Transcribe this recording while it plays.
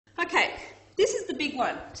big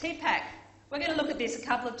one, TPACK. We're going to look at this a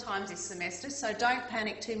couple of times this semester, so don't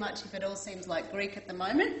panic too much if it all seems like Greek at the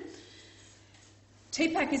moment.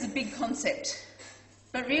 TPACK is a big concept,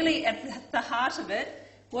 but really at the heart of it,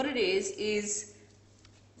 what it is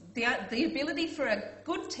the ability for a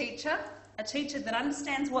good teacher, a teacher that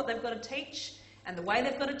understands what they've got to teach and the way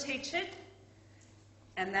they've got to teach it,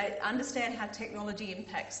 and they understand how technology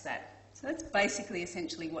impacts that. So that's basically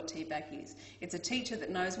essentially what TPACK is. It's a teacher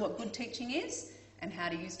that knows what good teaching is and how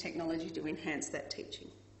to use technology to enhance that teaching.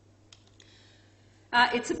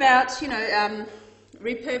 It's about,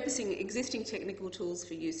 repurposing existing technical tools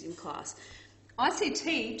for use in class.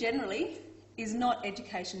 ICT generally is not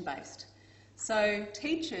education based. So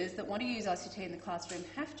teachers that want to use ICT in the classroom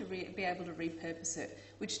have to be able to repurpose it,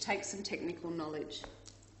 which takes some technical knowledge.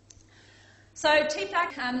 So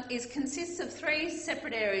TPACK consists of 3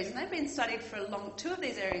 separate areas, and they've been studied for two of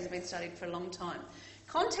these areas have been studied for a long time.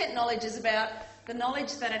 Content knowledge is about the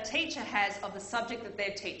knowledge that a teacher has of the subject that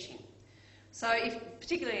they're teaching. So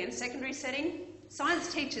particularly in secondary setting,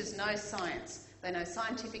 science teachers know science. They know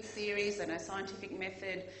scientific theories, they know scientific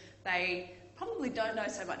method. They probably don't know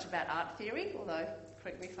so much about art theory, although,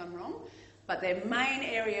 correct me if I'm wrong, but their main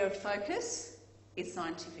area of focus is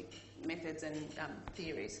scientific methods and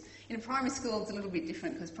theories. In primary school, it's a little bit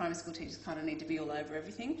different because primary school teachers kind of need to be all over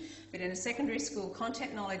everything. But in a secondary school,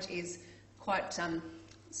 content knowledge is quite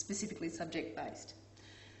specifically subject-based.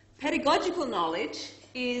 Pedagogical knowledge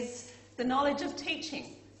is the knowledge of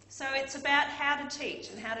teaching. So it's about how to teach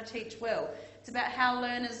and how to teach well. It's about how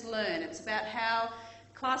learners learn. It's about how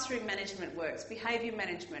classroom management works, behaviour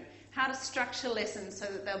management, how to structure lessons so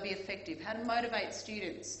that they'll be effective, how to motivate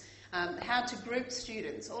students, how to group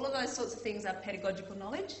students. All of those sorts of things are pedagogical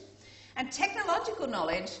knowledge. And technological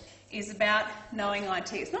knowledge is about knowing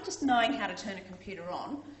IT. It's not just knowing how to turn a computer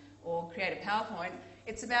on or create a PowerPoint.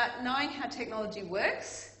 It's about knowing how technology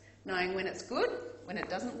works, knowing when it's good, when it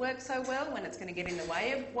doesn't work so well, when it's going to get in the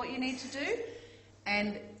way of what you need to do,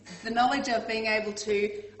 and the knowledge of being able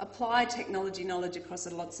to apply technology knowledge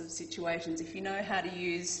across lots of situations. If you know how to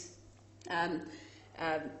use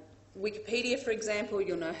Wikipedia, for example,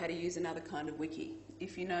 you'll know how to use another kind of wiki.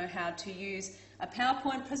 If you know how to use a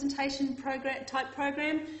PowerPoint presentation type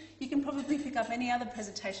program, you can probably pick up any other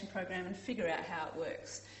presentation program and figure out how it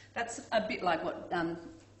works. That's a bit like what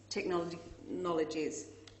technology knowledge is.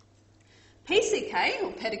 PCK,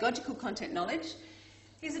 or pedagogical content knowledge,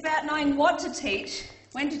 is about knowing what to teach,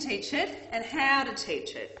 when to teach it, and how to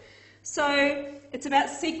teach it. So it's about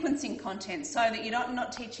sequencing content so that you're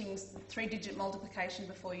not teaching 3-digit multiplication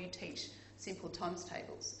before you teach simple times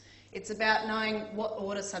tables. It's about knowing what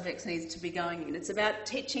order subjects need to be going in. It's about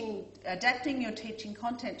adapting your teaching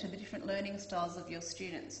content to the different learning styles of your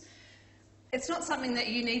students. It's not something that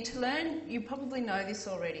you need to learn. You probably know this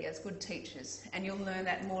already as good teachers, and you'll learn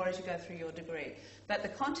that more as you go through your degree. But the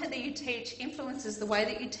content that you teach influences the way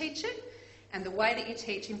that you teach it, and the way that you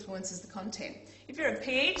teach influences the content. If you're a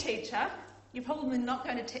PE teacher, you're probably not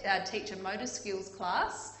going to teach a motor skills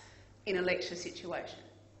class in a lecture situation.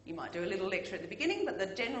 You might do a little lecture at the beginning, but the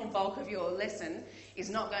general bulk of your lesson is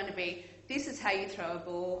not going to be, this is how you throw a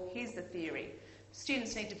ball, here's the theory.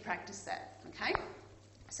 Students need to practice that, okay?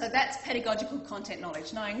 So that's pedagogical content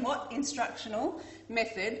knowledge, knowing what instructional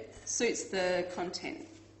method suits the content.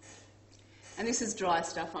 And this is dry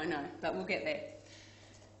stuff, I know, but we'll get there.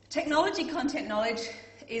 Technology content knowledge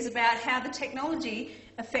is about how the technology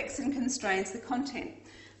affects and constrains the content.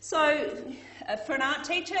 So for an art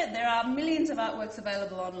teacher, there are millions of artworks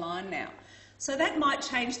available online now. So that might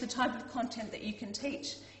change the type of content that you can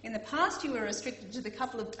teach. In the past, you were restricted to the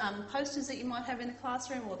couple of posters that you might have in the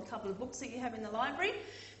classroom or the couple of books that you have in the library.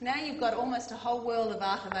 Now you've got almost a whole world of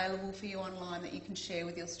art available for you online that you can share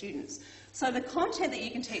with your students. So the content that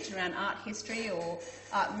you can teach around art history or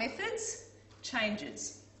art methods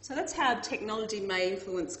changes. So that's how technology may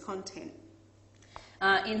influence content.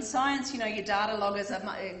 In science, your data loggers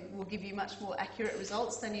will give you much more accurate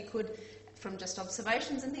results than you could from just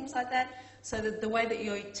observations and things like that. So that the way that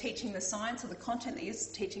you're teaching the science or the content that you're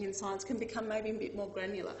teaching in science can become maybe a bit more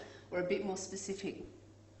granular or a bit more specific.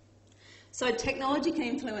 So technology can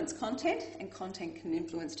influence content and content can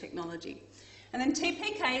influence technology. And then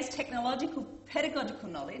TPK is pedagogical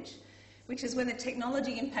knowledge, which is when the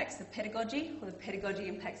technology impacts the pedagogy or the pedagogy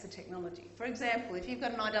impacts the technology. For example, if you've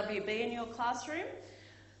got an IWB in your classroom,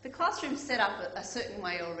 the classroom's set up a certain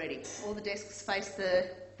way already. All the desks face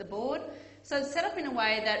the board. So it's set up in a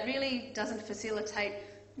way that really doesn't facilitate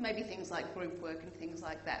maybe things like group work and things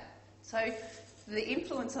like that. So the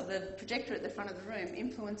influence of the projector at the front of the room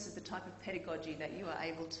influences the type of pedagogy that you are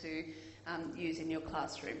able to use in your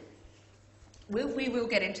classroom. We will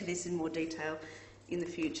get into this in more detail in the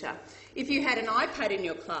future. If you had an iPad in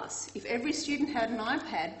your class, if every student had an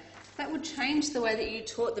iPad, that would change the way that you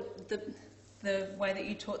taught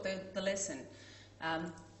the lesson.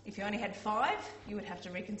 If you only had 5, you would have to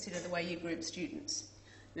reconsider the way you group students,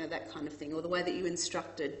 that kind of thing, or the way that you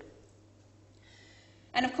instructed.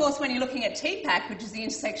 And of course, when you're looking at TPACK, which is the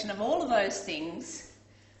intersection of all of those things,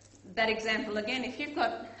 that example again, if you've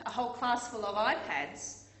got a whole class full of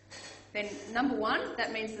iPads, then number 1,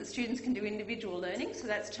 that means that students can do individual learning, so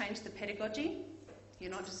that's changed the pedagogy.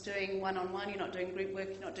 You're not just doing one-on-one, you're not doing group work,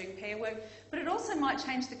 you're not doing pair work, but it also might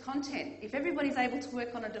change the content. If everybody's able to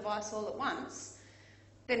work on a device all at once,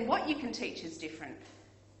 then what you can teach is different,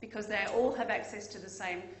 because they all have access to the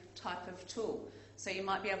same type of tool. So you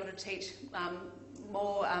might be able to teach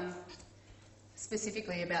more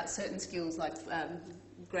specifically about certain skills like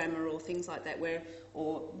grammar or things like that,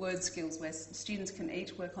 or word skills, where students can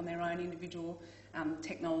each work on their own individual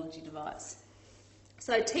technology device.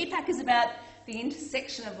 So TPACK is about the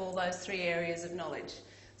intersection of all those 3 areas of knowledge.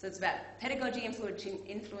 So it's about pedagogy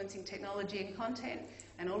influencing technology and content,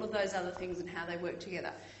 and all of those other things and how they work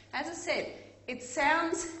together. As I said, it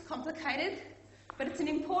sounds complicated, but it's an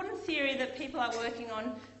important theory that people are working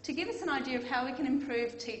on to give us an idea of how we can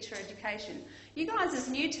improve teacher education. You guys, as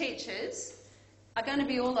new teachers, are going to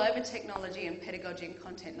be all over technology and pedagogy and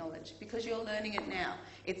content knowledge because you're learning it now.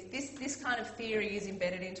 This kind of theory is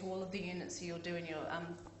embedded into all of the units you'll do in your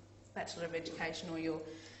Bachelor of Education or your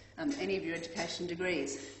any of your education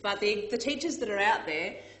degrees. But the teachers that are out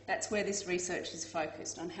there, that's where this research is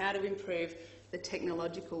focused, on how to improve the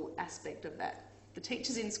technological aspect of that. The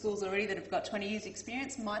teachers in schools already that have got 20 years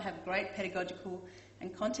experience might have great pedagogical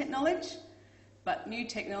and content knowledge, but new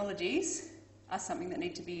technologies are something that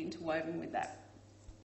need to be interwoven with that.